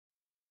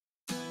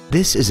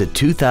This is a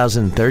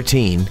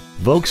 2013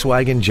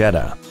 Volkswagen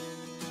Jetta.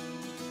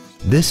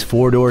 This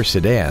four-door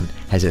sedan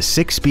has a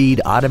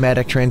 6-speed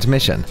automatic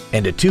transmission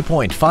and a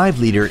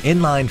 2.5-liter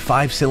inline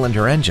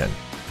 5-cylinder engine.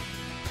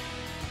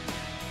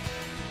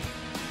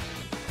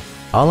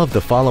 All of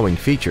the following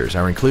features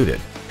are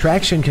included: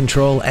 traction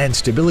control and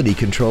stability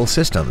control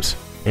systems,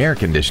 air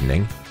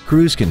conditioning,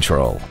 cruise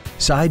control,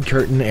 side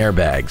curtain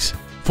airbags,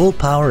 full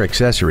power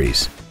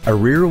accessories, a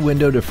rear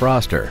window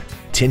defroster,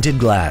 tinted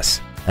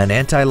glass, an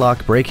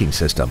anti-lock braking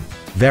system,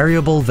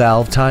 variable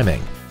valve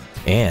timing,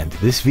 and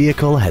this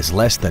vehicle has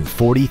less than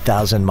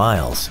 40,000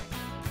 miles.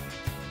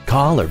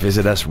 Call or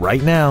visit us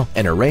right now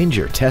and arrange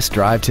your test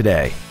drive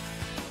today.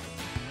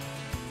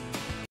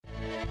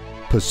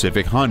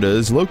 Pacific Honda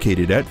is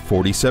located at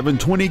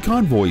 4720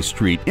 Convoy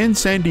Street in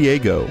San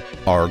Diego.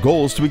 Our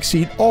goal is to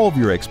exceed all of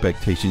your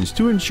expectations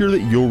to ensure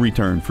that you'll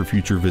return for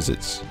future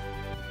visits.